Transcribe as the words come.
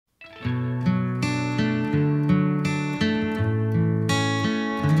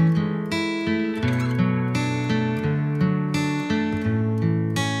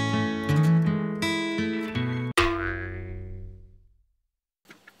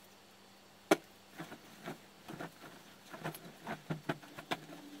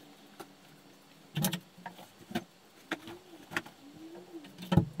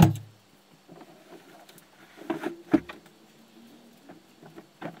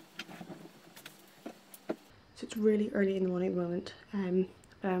It's really early in the morning at the moment,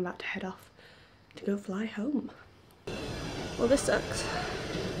 but I'm about to head off to go fly home. Well, this sucks.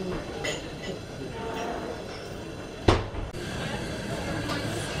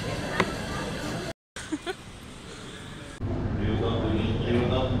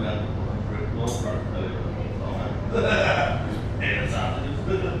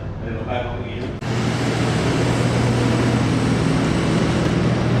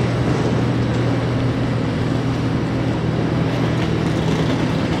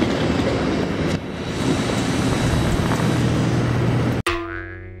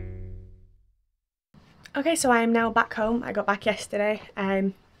 Okay, so I am now back home. I got back yesterday.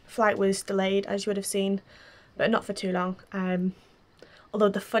 Flight was delayed, as you would have seen, but not for too long. Although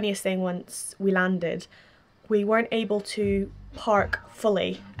the funniest thing, once we landed, we weren't able to park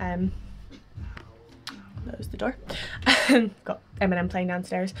fully. Close the door. Got Eminem playing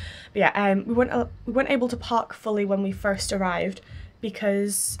downstairs. But yeah, we weren't able to park fully when we first arrived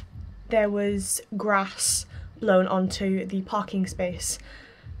because there was grass blown onto the parking space.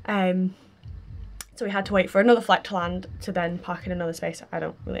 So we had to wait for another flight to land to then park in another space. I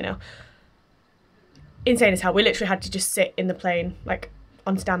don't really know. Insane as hell. We literally had to just sit in the plane, like,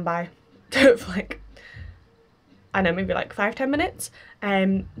 on standby for like, I don't know, maybe like 5-10 minutes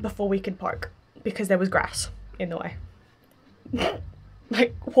before we could park because there was grass in the way.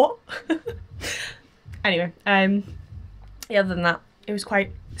 Like, what? Anyway, yeah, other than that, it was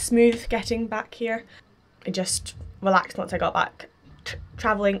quite smooth getting back here. I just relaxed once I got back.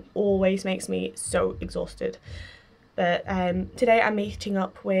 Traveling always makes me so exhausted, but today I'm meeting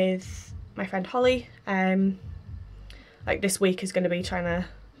up with my friend Holly. Like, this week is going to be trying to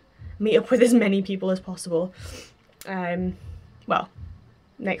meet up with as many people as possible. Well,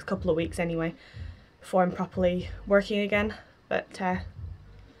 next couple of weeks anyway, before I'm properly working again, but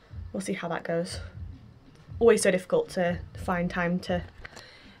we'll see how that goes. Always so difficult to find time to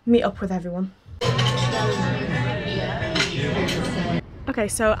meet up with everyone. Okay,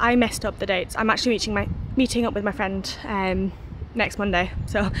 so I messed up the dates. I'm actually meeting up with my friend next Monday.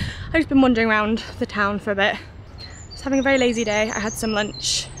 So I've just been wandering around the town for a bit. Just having a very lazy day. I had some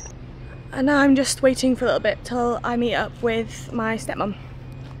lunch. And now I'm just waiting for a little bit till I meet up with my stepmom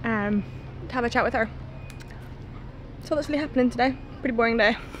to have a chat with her. So that's really happening today. Pretty boring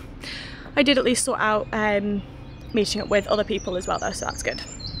day. I did at least sort out meeting up with other people as well though, so that's good.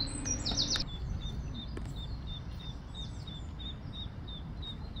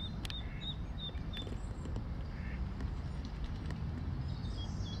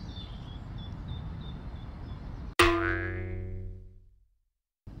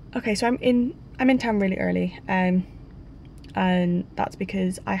 Okay, so I'm in town really early, and that's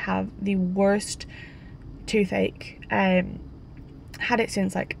because I have the worst toothache. Had it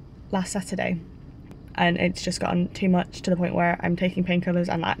since like last Saturday, and it's just gotten too much to the point where I'm taking painkillers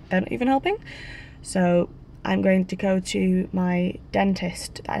and they're not even helping. So I'm going to go to my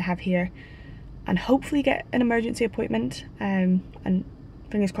dentist that I have here and hopefully get an emergency appointment, and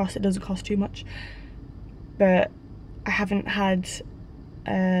fingers crossed it doesn't cost too much. But I haven't had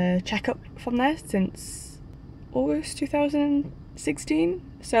a checkup from there since August 2016,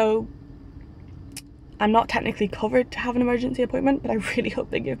 so I'm not technically covered to have an emergency appointment, but I really hope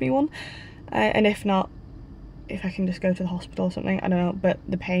they give me one, and if not, if I can just go to the hospital or something, I don't know, but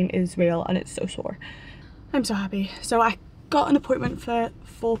the pain is real and it's so sore. I'm so happy. So I got an appointment for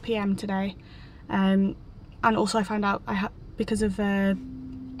 4 PM today, and also I found out I had, because of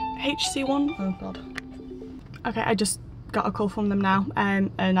HC1, oh god, okay, I just got a call from them now, and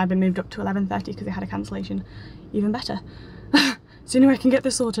I've been moved up to 11:30 because they had a cancellation. Even better. Sooner I can get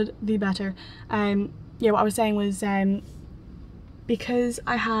this sorted, the better. Yeah, what I was saying was, because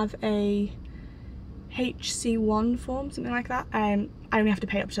I have a HC1 form, something like that, I only have to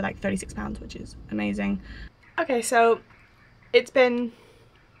pay up to like £36, which is amazing. Okay, so it's been,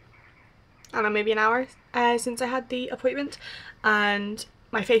 I don't know, maybe an hour since I had the appointment, and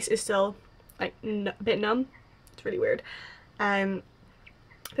my face is still like a bit numb. It's really weird.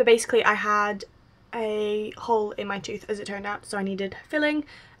 But basically I had a hole in my tooth, as it turned out, so I needed filling,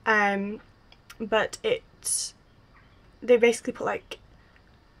 but they basically put like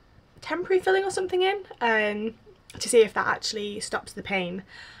temporary filling or something in to see if that actually stops the pain,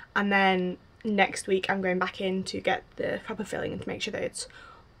 and then next week I'm going back in to get the proper filling and to make sure that it's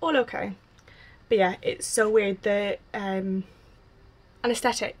all okay. But yeah, it's so weird. The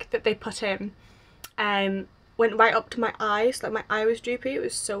anaesthetic that they put in went right up to my eyes, like my eye was droopy. It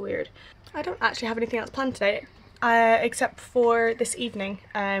was so weird. I don't actually have anything else planned today, except for this evening.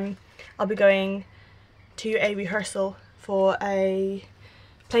 I'll be going to a rehearsal for a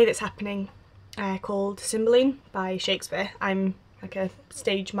play that's happening called Cymbeline by Shakespeare. I'm like a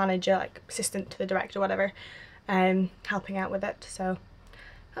stage manager, like assistant to the director, whatever, helping out with it. So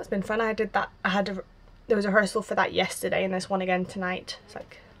that's been fun. I did that. There was a rehearsal for that yesterday, and there's one again tonight. It's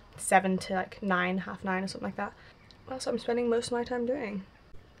like 7 to like 9, half 9 or something like that. That's what I'm spending most of my time doing.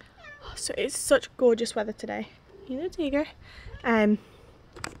 So it's such gorgeous weather today. You know, Tiger. I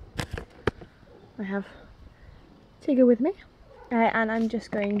have Tiger with me, and I'm just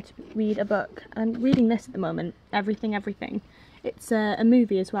going to read a book. I'm reading this at the moment, Everything Everything. It's a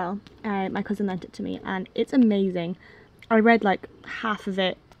movie as well. My cousin lent it to me, and it's amazing. I read like half of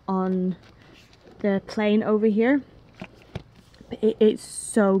it on the plane over here. It's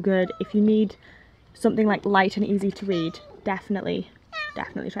so good. If you need something like light and easy to read, definitely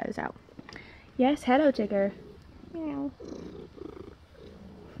try this out. Yes, hello Tigger. Meow.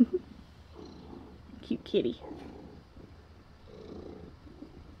 Cute kitty.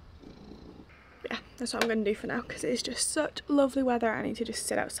 Yeah, that's what I'm going to do for now, because it's just such lovely weather. I need to just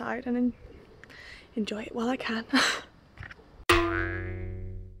sit outside and enjoy it while I can.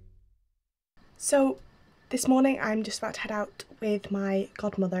 So this morning I'm just about to head out with my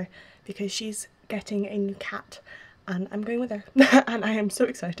godmother because she's getting a new cat, and I'm going with her. And I am so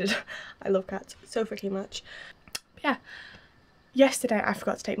excited. I love cats so freaking much. But yeah, yesterday I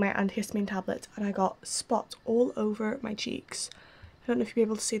forgot to take my antihistamine tablets, and I got spots all over my cheeks. I don't know if you'll be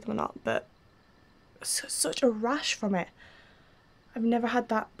able to see them or not, but such a rash from it. I've never had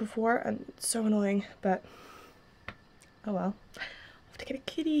that before, and it's so annoying, but oh well. I have to get a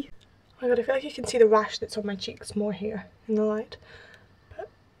kitty. Oh my god, I feel like you can see the rash that's on my cheeks more here in the light, but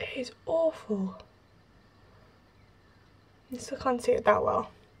it is awful. You still can't see it that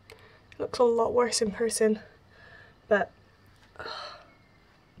well. It looks a lot worse in person, but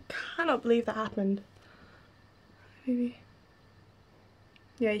cannot believe that happened. Maybe,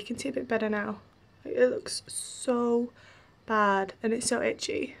 yeah, you can see a bit better now. It looks so bad, and it's so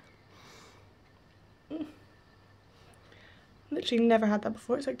itchy. Literally never had that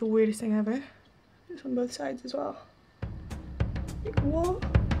before. It's like the weirdest thing ever. It's on both sides as well. Like, what?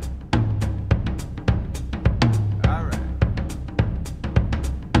 Alright.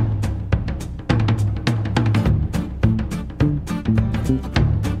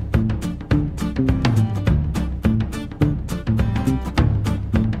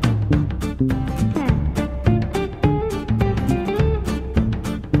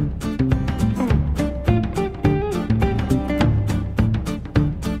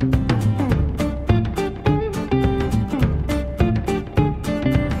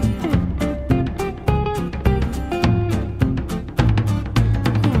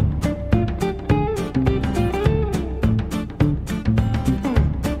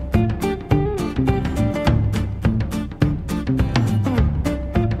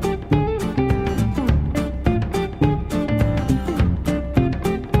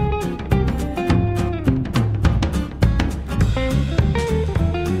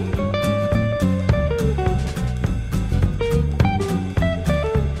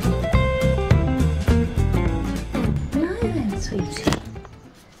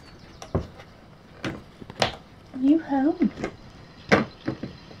 You home?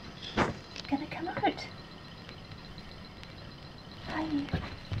 Gonna come out? Are you?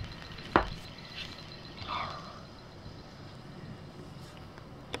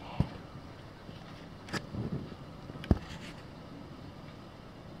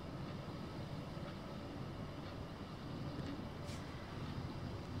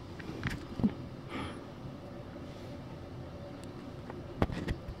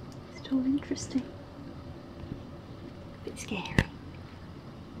 It's all interesting. A bit scary.